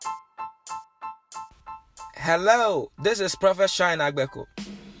Hello, this is Prophet Shine Agbeko.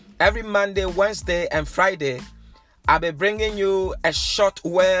 Every Monday, Wednesday, and Friday, I'll be bringing you a short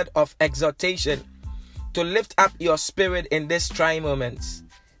word of exhortation to lift up your spirit in these trying moments.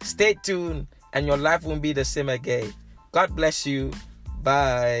 Stay tuned and your life won't be the same again. God bless you.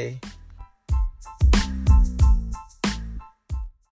 Bye.